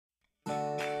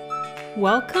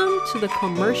Welcome to the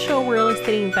Commercial Real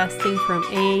Estate Investing from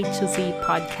A to Z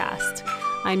podcast.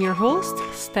 I'm your host,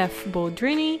 Steph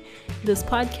Boldrini. This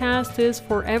podcast is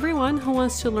for everyone who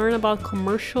wants to learn about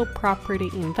commercial property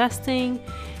investing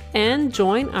and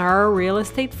join our real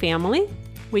estate family.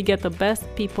 We get the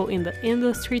best people in the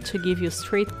industry to give you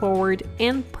straightforward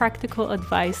and practical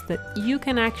advice that you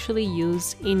can actually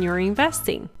use in your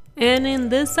investing. And in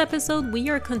this episode, we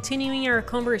are continuing our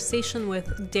conversation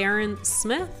with Darren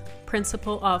Smith,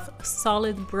 principal of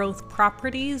Solid Growth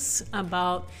Properties,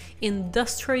 about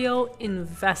industrial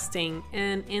investing.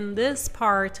 And in this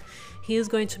part, he is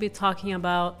going to be talking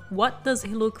about what does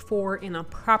he look for in a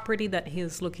property that he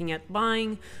is looking at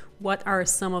buying. What are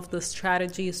some of the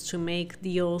strategies to make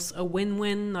deals a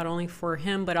win-win, not only for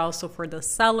him, but also for the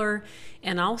seller?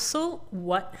 And also,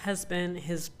 what has been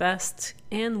his best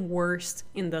and worst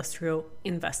industrial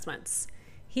investments?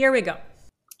 Here we go.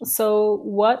 So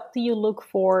what do you look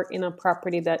for in a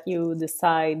property that you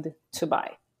decide to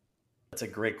buy? That's a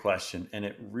great question.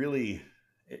 And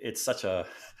it's such a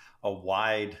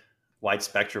wide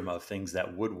spectrum of things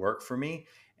that would work for me.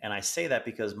 And I say that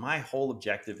because my whole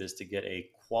objective is to get a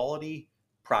quality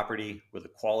property with a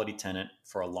quality tenant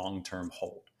for a long-term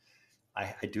hold.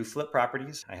 I do flip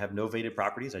properties. I have novated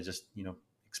properties. I just,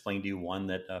 explained to you one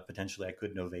that potentially I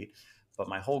could novate, but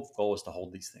my whole goal is to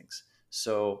hold these things.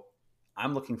 So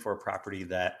I'm looking for a property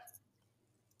that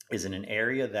is in an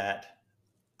area that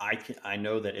I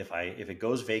know that if it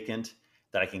goes vacant,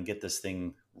 that I can get this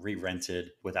thing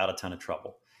re-rented without a ton of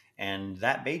trouble. And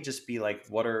that may just be like,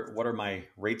 what are my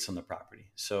rates on the property?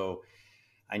 So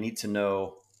I need to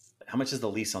know, how much is the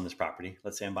lease on this property?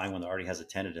 Let's say I'm buying one that already has a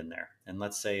tenant in there. And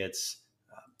let's say it's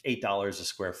 $8 a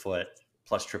square foot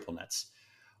plus triple nets.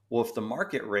 Well, if the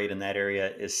market rate in that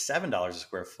area is $7 a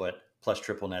square foot plus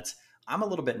triple nets, I'm a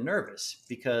little bit nervous,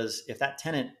 because if that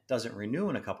tenant doesn't renew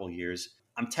in a couple of years,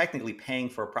 I'm technically paying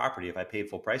for a property. If I paid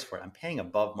full price for it, I'm paying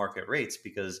above market rates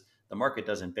because the market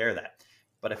doesn't bear that.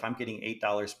 But if I'm getting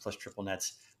 $8 plus triple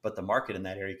nets, but the market in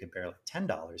that area could bear like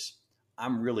 $10,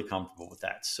 I'm really comfortable with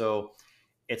that. So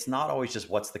it's not always just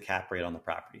what's the cap rate on the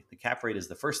property. The cap rate is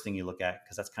the first thing you look at,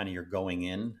 because that's kind of your going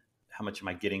in. How much am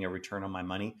I getting a return on my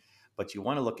money? But you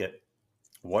want to look at,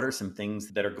 what are some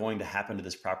things that are going to happen to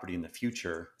this property in the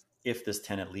future if this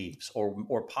tenant leaves,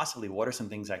 or possibly what are some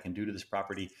things I can do to this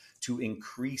property to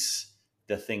increase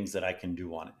the things that I can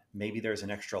do on it. Maybe there's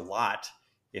an extra lot.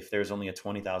 If there's only a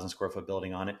 20,000 square foot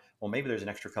building on it, well, maybe there's an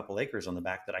extra couple acres on the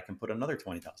back that I can put another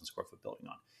 20,000 square foot building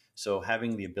on. So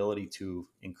having the ability to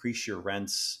increase your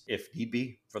rents if need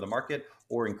be for the market,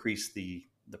 or increase the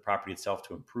property itself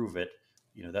to improve it,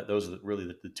 those are really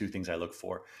the two things I look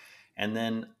for. And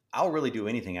then I'll really do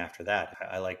anything after that.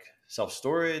 I like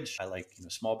self-storage. I like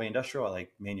small bay industrial. I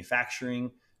like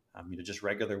manufacturing, just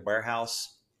regular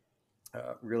warehouse.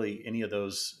 Really, any of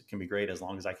those can be great as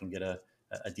long as I can get a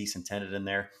decent tenant in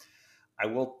there. I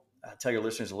will tell your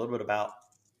listeners a little bit about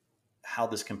how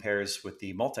this compares with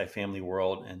the multifamily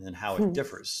world, and then how it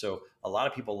differs. So a lot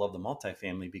of people love the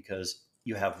multifamily because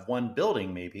you have one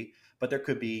building maybe, but there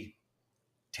could be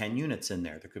 10 units in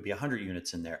there. There could be 100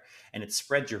 units in there, and it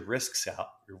spreads your risk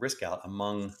out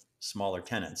among smaller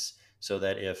tenants, so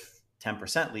that if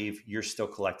 10% leave, you're still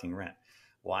collecting rent.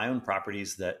 Well, I own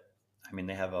properties that,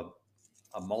 they have a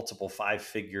multiple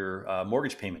 5-figure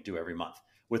mortgage payment due every month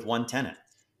with one tenant.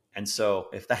 And so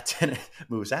if that tenant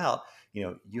moves out,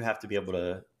 you have to be able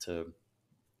to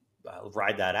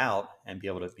ride that out and be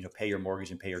able to, pay your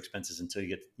mortgage and pay your expenses until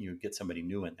you get somebody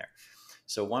new in there.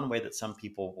 So one way that some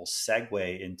people will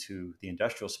segue into the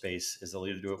industrial space is they'll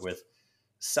either do it with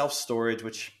self-storage,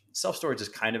 which self-storage is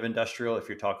kind of industrial if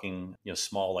you're talking,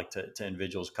 small, like to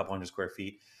individuals, a couple hundred square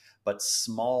feet. But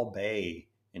small bay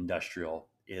industrial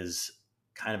is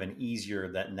kind of an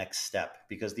easier, that next step,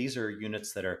 because these are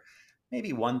units that are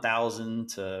maybe 1,000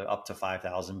 to up to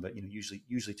 5,000, but usually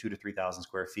 2,000 to 3,000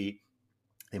 square feet.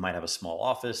 They might have a small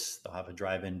office, they'll have a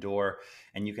drive-in door,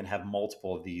 and you can have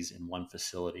multiple of these in one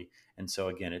facility. And so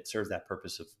again, it serves that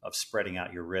purpose of spreading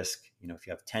out your risk. If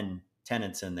you have 10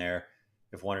 tenants in there,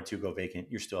 if 1 or 2 go vacant,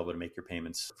 you're still able to make your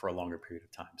payments for a longer period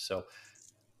of time. So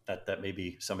that may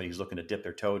be somebody who's looking to dip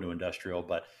their toe into industrial,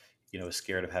 but is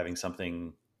scared of having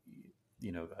something,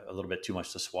 a little bit too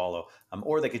much to swallow.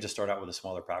 Or they could just start out with a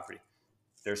smaller property.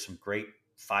 There's some great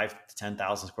 5,000 to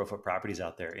 10,000 square foot properties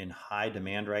out there in high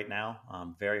demand right now.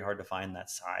 Very hard to find that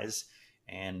size.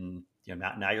 And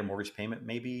now your mortgage payment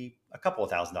may be a couple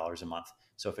of $1,000s a month.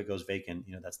 So if it goes vacant,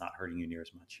 that's not hurting you near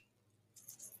as much.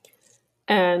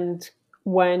 And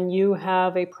when you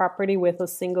have a property with a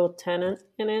single tenant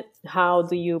in it, how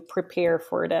do you prepare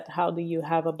for that? How do you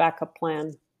have a backup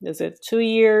plan Is it 2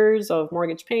 years of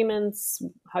mortgage payments?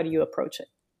 How do you approach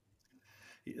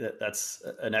it? That's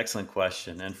an excellent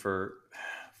question. And for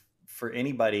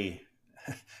anybody,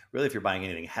 really, if you're buying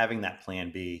anything, having that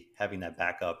plan B, having that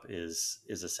backup is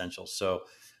essential. So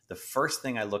the first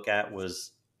thing I look at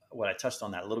was what I touched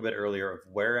on that a little bit earlier of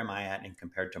where am I at and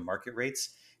compared to market rates.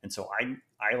 And so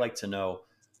I like to know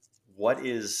what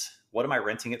am I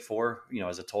renting it for,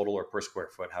 as a total or per square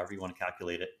foot, however you want to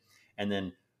calculate it. And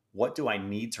then what do I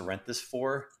need to rent this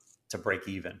for to break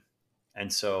even?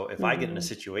 And so if I get in a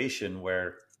situation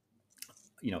where,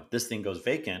 this thing goes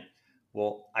vacant,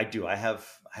 well, I have,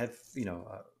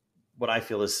 what I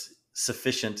feel is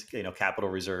sufficient, capital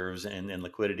reserves and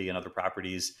liquidity and other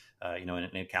properties, in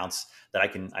accounts that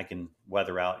I can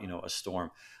weather out, a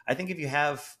storm. I think if you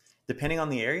have, depending on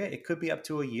the area, it could be up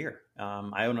to a year.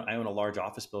 I own a large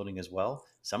office building as well.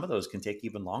 Some of those can take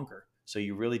even longer. So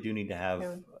you really do need to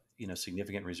have,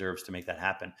 significant reserves to make that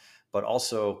happen. But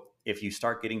also, if you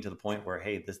start getting to the point where,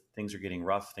 hey, things are getting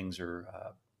rough, things are,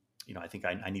 I think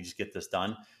I need to get this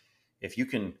done. If you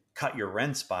can cut your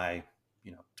rents by,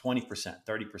 20%,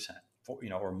 30%,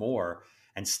 or more,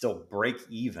 and still break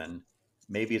even,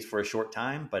 maybe it's for a short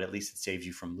time, but at least it saves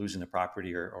you from losing the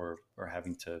property or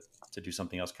having to do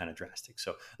something else kind of drastic.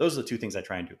 So those are the two things I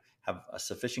try and do: have a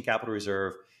sufficient capital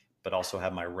reserve, but also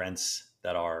have my rents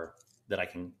that I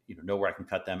can, know where I can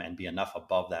cut them and be enough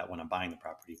above that when I'm buying the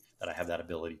property that I have that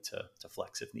ability to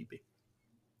flex if need be.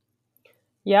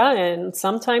 Yeah, and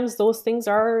sometimes those things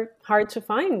are hard to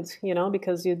find,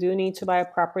 because you do need to buy a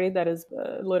property that is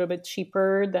a little bit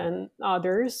cheaper than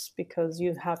others because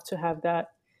you have to have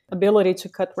that ability to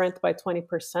cut rent by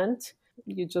 20%.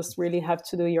 You just really have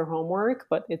to do your homework,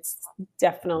 but it's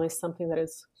definitely something that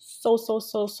is so, so,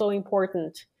 so, so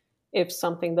important if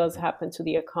something does happen to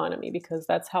the economy, because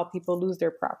that's how people lose their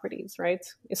properties, right?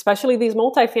 Especially these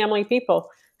multifamily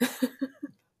people.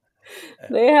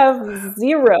 They have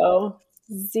zero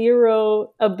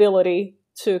ability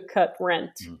to cut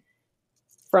rent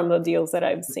from the deals that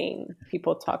I've seen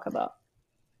people talk about.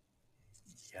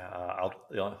 Yeah,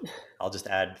 I'll just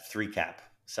add 3 cap,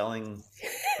 selling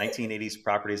 1980s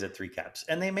properties at 3 caps,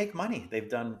 and they make money. They've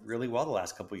done really well the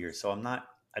last couple of years. So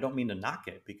I don't mean to knock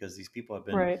it, because these people have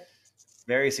been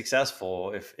very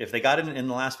successful. If they got it in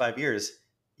the last 5 years,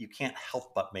 you can't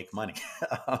help but make money.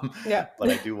 But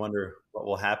I do wonder what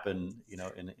will happen,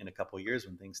 in a couple of years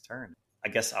when things turn. I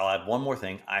guess I'll add one more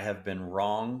thing. I have been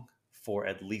wrong for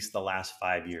at least the last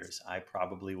 5 years. I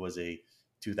probably was a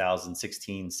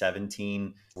 2016,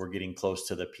 17. We're getting close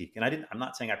to the peak. And I'm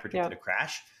not saying I predicted a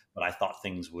crash, but I thought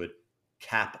things would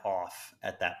cap off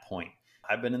at that point.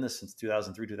 I've been in this since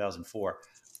 2003, 2004.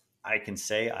 I can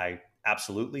say I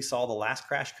absolutely saw the last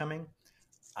crash coming.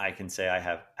 I can say I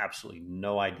have absolutely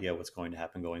no idea what's going to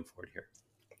happen going forward here.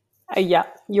 Yeah,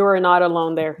 you are not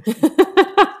alone there.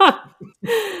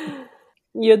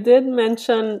 You did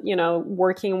mention,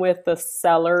 working with the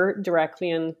seller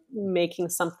directly and making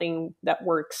something that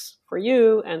works for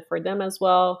you and for them as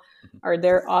well. Are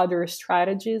there other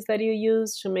strategies that you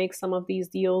use to make some of these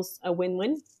deals a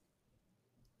win-win?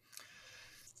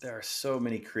 There are so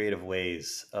many creative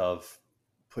ways of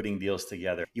putting deals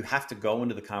together. You have to go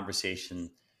into the conversation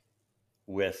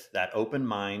with that open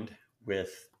mind,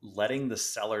 with letting the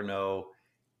seller know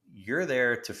you're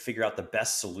there to figure out the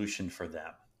best solution for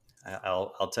them.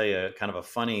 I'll tell you kind of a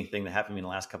funny thing that happened to me in the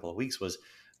last couple of weeks was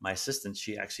my assistant,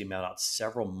 she actually mailed out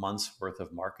several months worth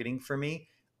of marketing for me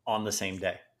on the same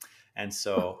day. And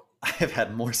so I have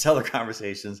had more seller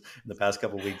conversations in the past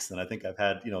couple of weeks than I think I've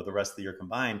had, the rest of the year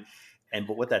combined.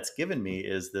 But what that's given me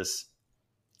is this,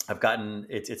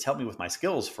 it's helped me with my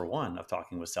skills, for one, of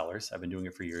talking with sellers. I've been doing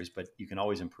it for years, but you can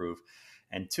always improve.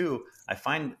 And two, I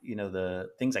find, the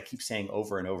things I keep saying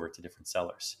over and over to different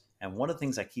sellers. And one of the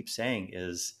things I keep saying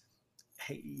is,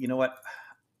 hey, you know what?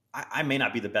 I may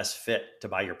not be the best fit to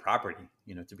buy your property.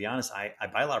 To be honest, I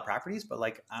buy a lot of properties, but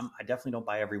I definitely don't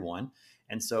buy every one.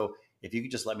 And so if you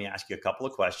could just let me ask you a couple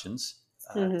of questions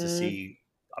to see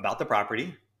about the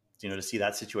property, to see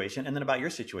that situation, and then about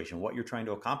your situation, what you're trying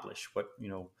to accomplish, what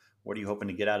are you hoping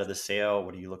to get out of the sale?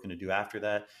 What are you looking to do after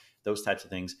that? Those types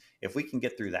of things. If we can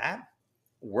get through that,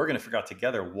 we're going to figure out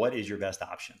together what is your best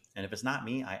option. And if it's not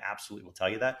me, I absolutely will tell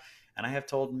you that. And I have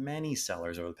told many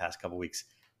sellers over the past couple of weeks,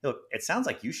 look, it sounds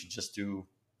like you should just do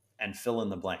and fill in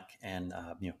the blank and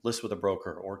list with a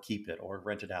broker or keep it or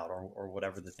rent it out or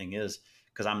whatever the thing is,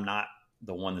 because I'm not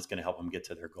the one that's going to help them get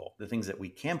to their goal. The things that we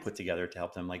can put together to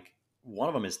help them, like one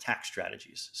of them is tax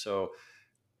strategies. So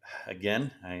again,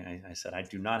 I said I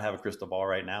do not have a crystal ball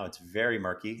right now. It's very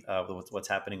murky with what's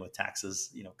happening with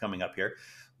taxes, coming up here.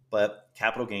 But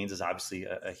capital gains is obviously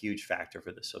a huge factor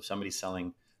for this. So if somebody's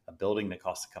selling a building that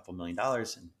costs a couple $1 million,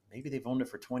 and maybe they've owned it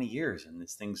for 20 years and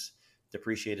this thing's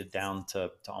depreciated down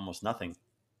to almost nothing.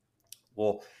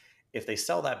 Well, if they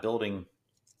sell that building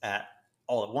at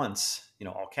all at once,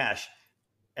 all cash,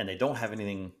 and they don't have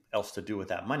anything else to do with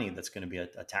that money that's going to be a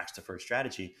tax deferred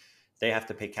strategy, they have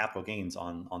to pay capital gains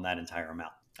on that entire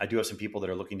amount. I do have some people that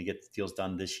are looking to get deals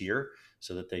done this year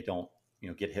so that they don't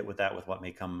get hit with that with what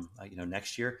may come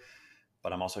next year.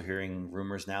 But I'm also hearing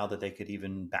rumors now that they could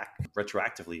even back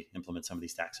retroactively implement some of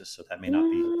these taxes. So that may not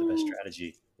be the best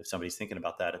strategy if somebody's thinking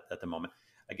about that at the moment.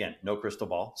 Again, no crystal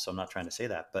ball, so I'm not trying to say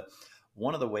that. But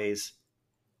one of the ways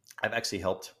I've actually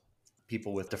helped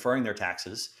people with deferring their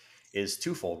taxes is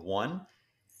twofold. One,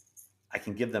 I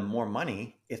can give them more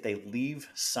money if they leave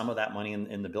some of that money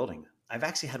in the building. I've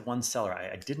actually had one seller,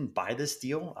 I didn't buy this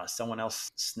deal. Someone else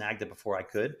snagged it before I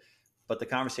could. But the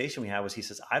conversation we had was, he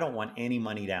says, I don't want any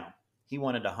money down. He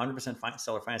wanted 100%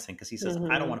 seller financing because he says,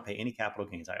 I don't want to pay any capital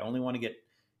gains. I only want to get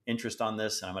interest on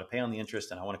this, and I'm going to pay on the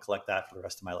interest, and I want to collect that for the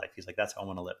rest of my life. He's like, that's how I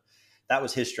want to live. That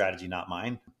was his strategy, not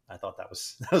mine. I thought that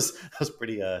was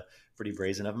pretty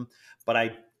brazen of him. But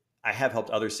I have helped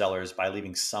other sellers by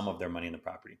leaving some of their money in the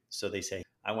property. So they say,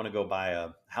 I want to go buy a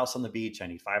house on the beach. I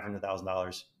need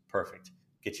 $500,000. Perfect.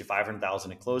 Get you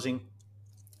 $500,000 at closing.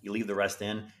 You leave the rest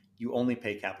in. You only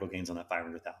pay capital gains on that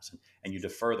 $500,000, and you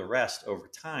defer the rest over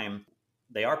time.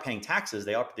 They are paying taxes.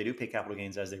 They do pay capital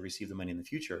gains as they receive the money in the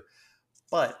future.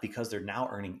 But because they're now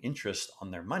earning interest on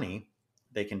their money,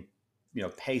 they can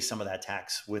pay some of that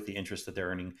tax with the interest that they're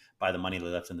earning by the money they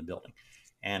left in the building.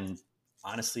 And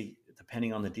honestly,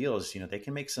 depending on the deals, they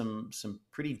can make some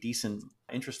pretty decent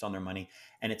interest on their money,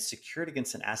 and it's secured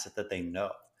against an asset that they know.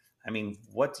 I mean,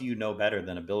 what do you know better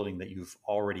than a building that you've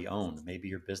already owned? Maybe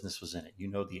your business was in it.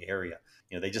 The area.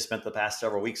 They just spent the past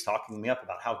several weeks talking me up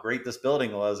about how great this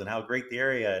building was and how great the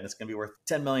area, and it's going to be worth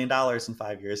 $10 million in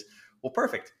 5 years. Well,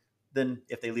 perfect. Then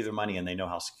if they leave their money and they know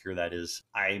how secure that is,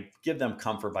 I give them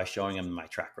comfort by showing them my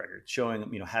track record, showing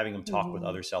them, having them talk with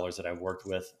other sellers that I've worked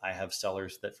with. I have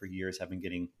sellers that for years have been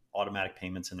getting automatic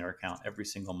payments in their account every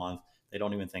single month. They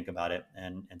don't even think about it.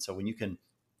 And so when you can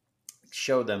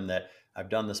show them that I've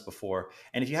done this before,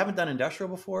 and if you haven't done industrial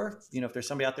before, if there's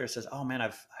somebody out there that says, oh man,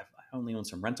 I only own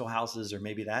some rental houses or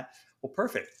maybe that, well,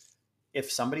 perfect. If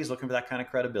somebody's looking for that kind of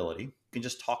credibility, you can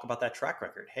just talk about that track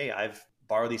record. Hey, I've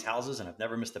borrow these houses and I've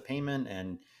never missed a payment,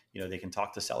 and they can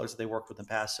talk to sellers that they worked with in the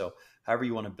past. So however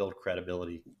you want to build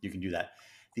credibility, you can do that.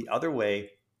 The other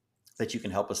way that you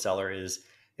can help a seller is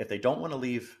if they don't want to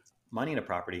leave money in a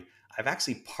property, I've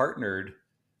actually partnered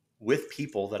with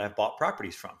people that I've bought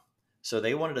properties from. So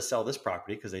they wanted to sell this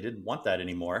property because they didn't want that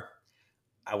anymore.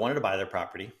 I wanted to buy their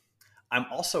property. I'm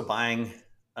also buying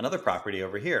another property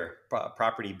over here,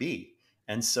 property B.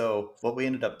 And so what we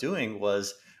ended up doing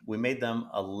was we made them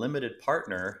a limited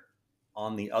partner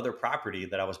on the other property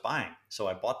that I was buying. So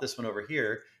I bought this one over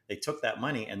here. They took that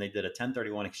money and they did a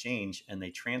 1031 exchange, and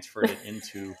they transferred it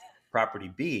into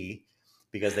property B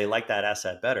because they like that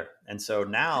asset better. And so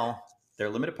now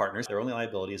they're limited partners. Their only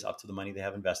liability is up to the money they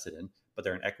have invested in, but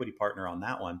they're an equity partner on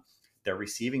that one. They're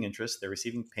receiving interest. They're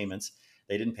receiving payments.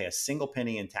 They didn't pay a single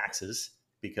penny in taxes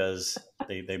because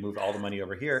they moved all the money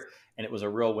over here, and it was a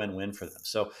real win-win for them.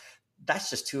 So that's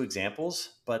just two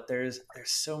examples, but there's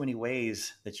so many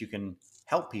ways that you can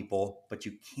help people, but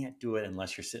you can't do it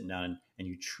unless you're sitting down and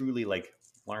you truly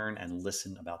learn and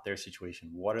listen about their situation.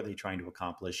 What are they trying to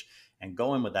accomplish? And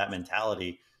go in with that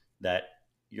mentality that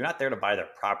you're not there to buy their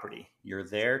property. You're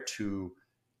there to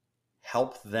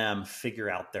help them figure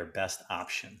out their best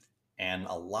option. And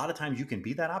a lot of times you can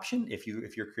be that option if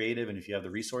you're creative and if you have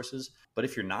the resources. But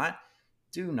if you're not,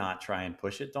 do not try and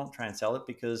push it. Don't try and sell it,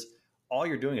 because all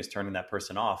you're doing is turning that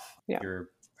person off. Yeah. You're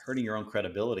hurting your own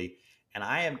credibility. And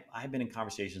I've been in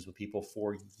conversations with people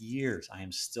for years. I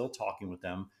am still talking with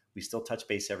them. We still touch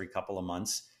base every couple of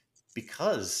months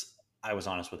because I was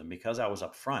honest with them, because I was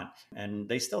upfront. And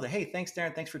they still, hey, thanks,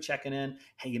 Darren. Thanks for checking in.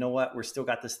 Hey, you know what? We're still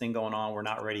got this thing going on. We're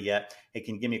not ready yet. Hey,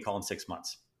 can you give me a call in 6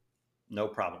 months? No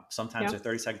problem. Sometimes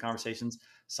they're 30-second conversations.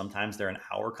 Sometimes they're an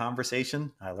hour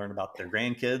conversation. I learn about their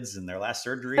grandkids and their last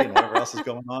surgery and whatever else is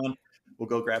going on. We'll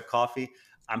go grab coffee.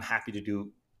 I'm happy to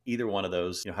do either one of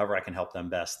those. However I can help them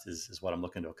best is what I'm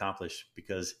looking to accomplish,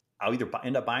 because I'll either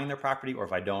end up buying their property, or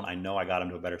if I don't, I know I got them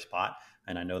to a better spot,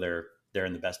 and I know they're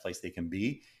in the best place they can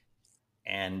be.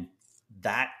 And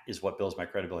that is what builds my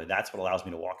credibility. That's what allows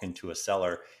me to walk into a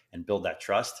seller and build that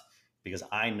trust, because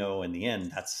I know in the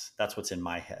end, that's what's in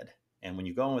my head. And when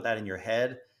you go in with that in your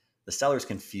head, the sellers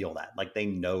can feel that, they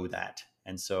know that.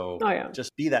 And so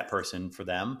just be that person for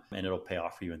them, and it'll pay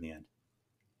off for you in the end.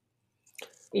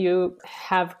 You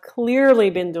have clearly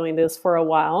been doing this for a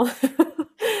while.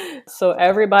 So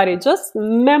everybody just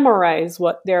memorize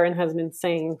what Darren has been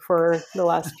saying for the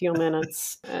last few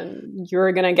minutes and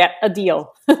you're going to get a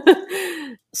deal.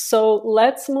 So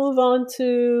let's move on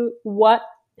to what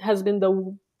has been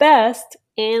the best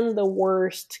and the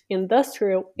worst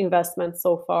industrial investment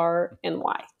so far and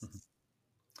why.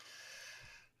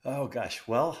 Oh gosh.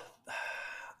 Well,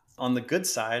 on the good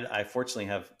side, I fortunately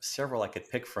have several I could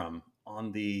pick from.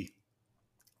 On the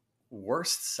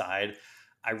worst side,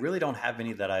 I really don't have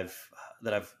any that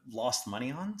I've lost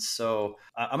money on. So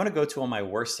I'm going to go to on my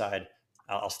worst side.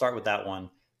 I'll start with that one.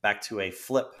 Back to a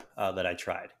flip that I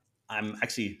tried. I'm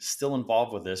actually still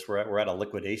involved with this. We're at a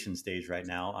liquidation stage right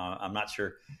now. I'm not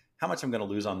sure how much I'm going to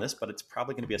lose on this, but it's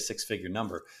probably going to be a six-figure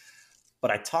number.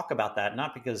 But I talk about that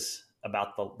not because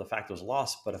about the fact it was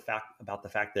lost, but about the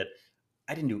fact that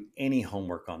I didn't do any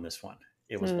homework on this one.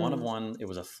 It was one of one. It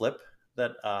was a flip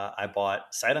that I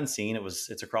bought sight unseen.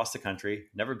 It's across the country.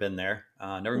 Never been there.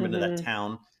 Never been to that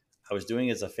town. I was doing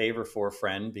it as a favor for a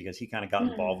friend because he kind of got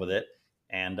involved with it.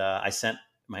 And I sent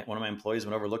one of my employees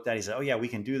went over, looked at it. He said, "Oh yeah, we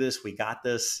can do this. We got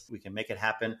this. We can make it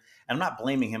happen." And I'm not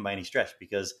blaming him by any stretch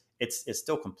because it's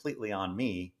still completely on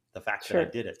me, the fact that I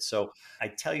did it. So I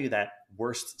tell you that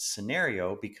worst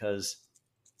scenario because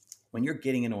when you're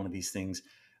getting into one of these things,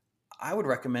 I would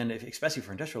recommend, especially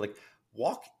for industrial, like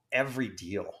walk every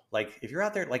deal. Like if you're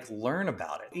out there, like learn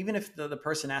about it. Even if the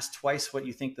person asks twice what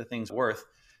you think the thing's worth,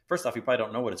 first off, you probably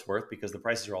don't know what it's worth because the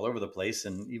prices are all over the place.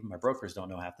 And even my brokers don't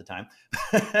know half the time.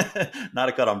 Not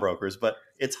a cut on brokers, but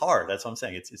it's hard. That's what I'm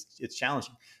saying. It's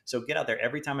challenging. So get out there.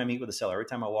 Every time I meet with a seller, every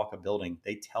time I walk a building,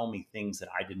 they tell me things that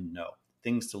I didn't know,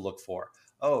 things to look for.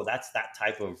 Oh, that's that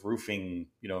type of roofing,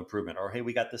 improvement. Or, hey,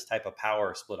 we got this type of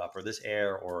power split up, or this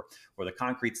air, or the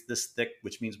concrete's this thick,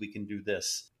 which means we can do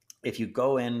this. If you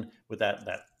go in with that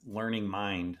learning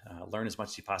mind, learn as much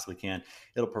as you possibly can,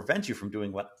 it'll prevent you from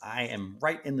doing what I am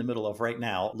right in the middle of right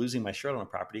now, losing my shirt on a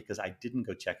property because I didn't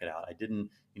go check it out. I didn't,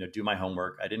 do my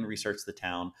homework. I didn't research the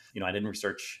town. I didn't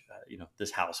research, this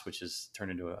house, which has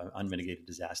turned into an unmitigated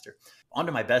disaster. On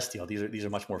to my best deal. These are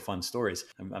much more fun stories.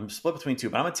 I'm split between two,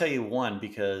 but I'm going to tell you one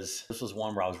because this was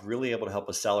one where I was really able to help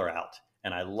a seller out,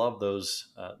 and I love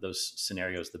those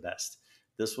scenarios the best.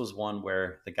 This was one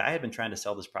where the guy had been trying to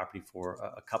sell this property for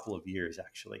a couple of years,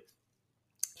 actually.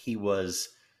 He was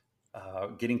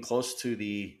getting close to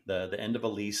the end of a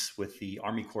lease with the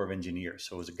Army Corps of Engineers.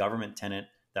 So it was a government tenant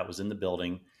that was in the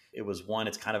building.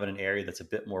 It's kind of in an area that's a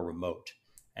bit more remote.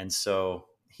 And so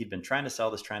he'd been trying to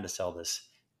sell this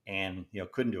and,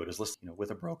 couldn't do it. It was listed, with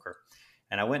a broker.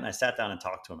 And I went and I sat down and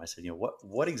talked to him. I said,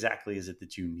 what exactly is it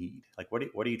that you need? Like, what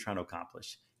are you trying to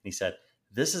accomplish? And he said,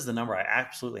 this is the number I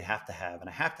absolutely have to have. And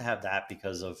I have to have that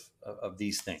because of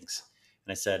these things.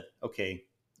 And I said, okay,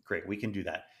 great. We can do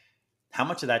that. How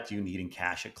much of that do you need in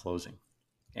cash at closing?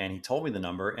 And he told me the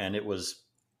number, and it was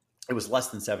less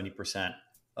than 70%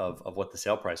 of what the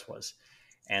sale price was.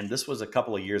 And this was a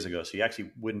couple of years ago. So you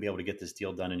actually wouldn't be able to get this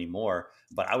deal done anymore,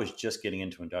 but I was just getting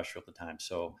into industrial at the time.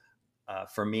 So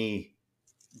for me,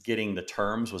 getting the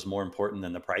terms was more important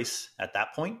than the price at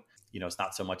that point. It's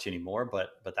not so much anymore,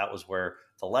 but that was where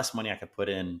the less money I could put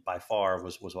in by far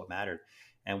was what mattered.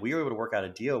 And we were able to work out a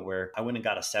deal where I went and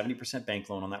got a 70% bank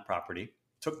loan on that property.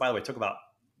 Took about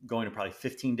going to probably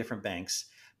 15 different banks,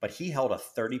 but he held a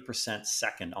 30%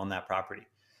 second on that property.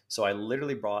 So I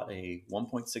literally bought a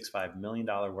 $1.65 million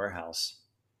warehouse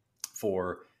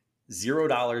for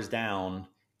 $0 down.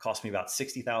 Cost me about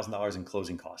 $60,000 in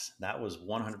closing costs. That was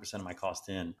 100% of my cost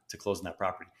in to closing that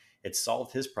property. It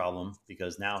solved his problem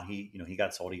because now he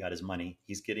got sold, he got his money.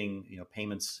 He's getting,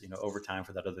 payments, over time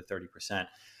for that other 30%.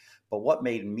 But what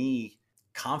made me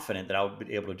confident that I would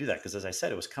be able to do that? Because as I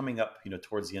said, it was coming up,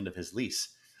 towards the end of his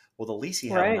lease. Well, the lease he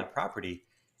had on that property,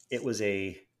 it was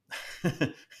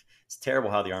it's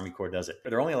terrible how the Army Corps does it.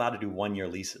 They're only allowed to do 1-year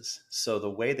leases. So the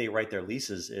way they write their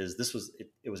leases is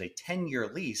it was a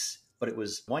 10-year lease, but it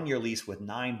was 1-year lease with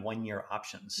 9 1-year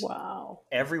options. Wow.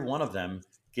 Every one of them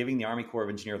giving the Army Corps of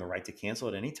Engineers the right to cancel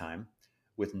at any time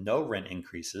with no rent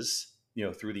increases,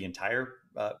 through the entire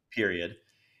period.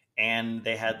 And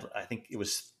they had, I think it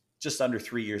was just under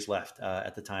 3 years left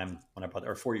at the time when I bought,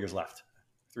 or 4 years left,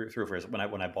 3 or 4 years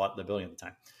when I bought the building at the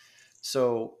time.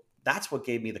 So that's what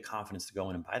gave me the confidence to go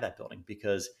in and buy that building,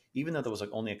 because even though there was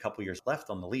only a couple years left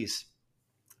on the lease,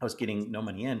 I was getting no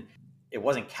money in. It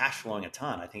wasn't cash flowing a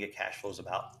ton. I think it cash flows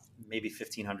about maybe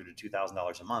 $1,500 to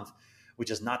 $2,000 a month, which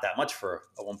is not that much for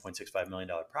a $1.65 million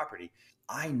property.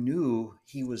 I knew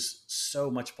he was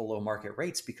so much below market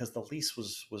rates because the lease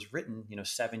was written,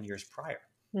 7 years prior.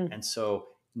 And so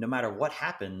no matter what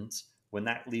happens, when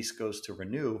that lease goes to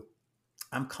renew,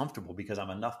 I'm comfortable because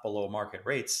I'm enough below market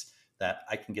rates that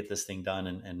I can get this thing done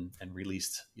and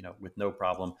released, with no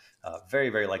problem. Very,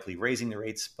 very likely raising the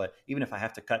rates, but even if I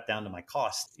have to cut down to my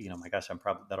cost, my gosh,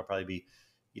 that'll probably be,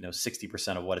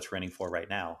 60% of what it's renting for right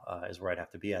now is where I'd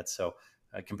have to be at. So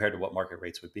compared to what market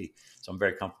rates would be. So I'm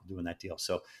very comfortable doing that deal.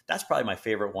 So that's probably my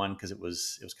favorite one because it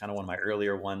was kind of one of my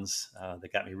earlier ones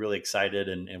that got me really excited,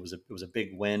 and it was a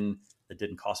big win that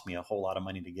didn't cost me a whole lot of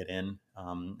money to get in,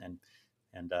 and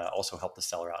also helped the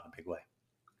seller out in a big way.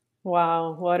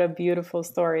 Wow, what a beautiful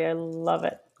story. I love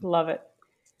it. Love it.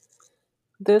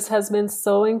 This has been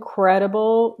so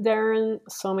incredible, Darren.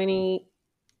 So many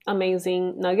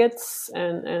amazing nuggets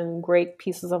and great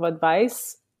pieces of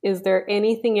advice. Is there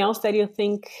anything else that you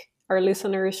think our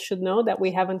listeners should know that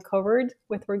we haven't covered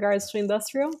with regards to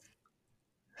industrial?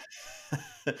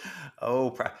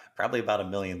 Probably about a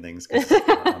million things.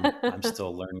 I'm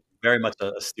still learning, very much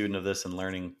a student of this and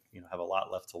learning, have a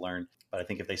lot left to learn. But I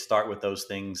think if they start with those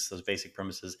things, those basic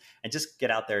premises, and just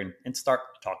get out there and start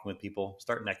talking with people,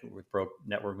 start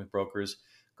networking with brokers,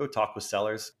 go talk with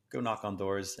sellers, go knock on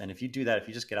doors. And if you do that, if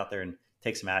you just get out there and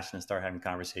take some action and start having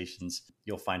conversations,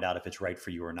 you'll find out if it's right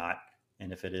for you or not.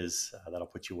 And if it is, that'll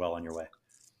put you well on your way.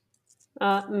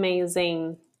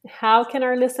 Amazing. How can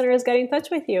our listeners get in touch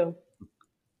with you?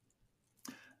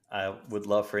 I would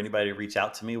love for anybody to reach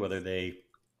out to me, whether they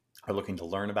are looking to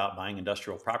learn about buying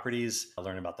industrial properties,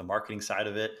 learn about the marketing side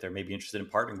of it. They may be interested in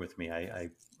partnering with me. I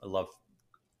love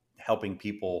helping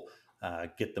people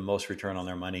get the most return on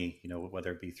their money,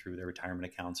 whether it be through their retirement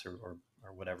accounts or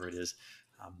whatever it is.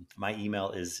 My email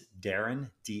is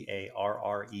Darren,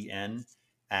 DARREN,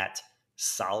 at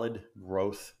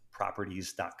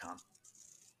solidgrowthproperties.com.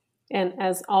 And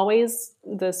as always,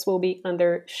 this will be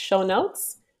under show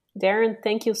notes. Darren,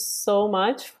 thank you so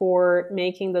much for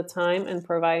making the time and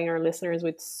providing our listeners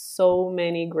with so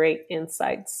many great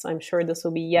insights. I'm sure this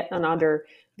will be yet another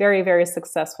very, very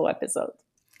successful episode.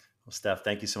 Well, Steph,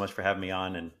 thank you so much for having me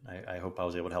on, and I hope I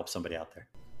was able to help somebody out there.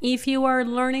 If you are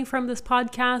learning from this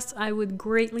podcast, I would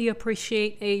greatly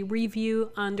appreciate a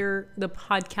review under the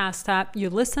podcast app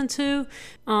you listen to.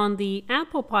 On the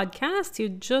Apple Podcast, you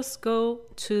just go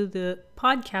to the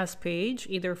podcast page,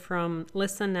 either from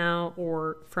Listen Now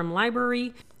or from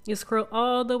Library. You scroll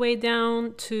all the way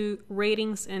down to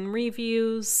ratings and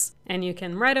reviews, and you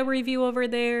can write a review over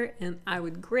there, and I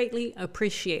would greatly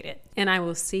appreciate it. And I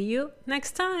will see you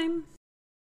next time.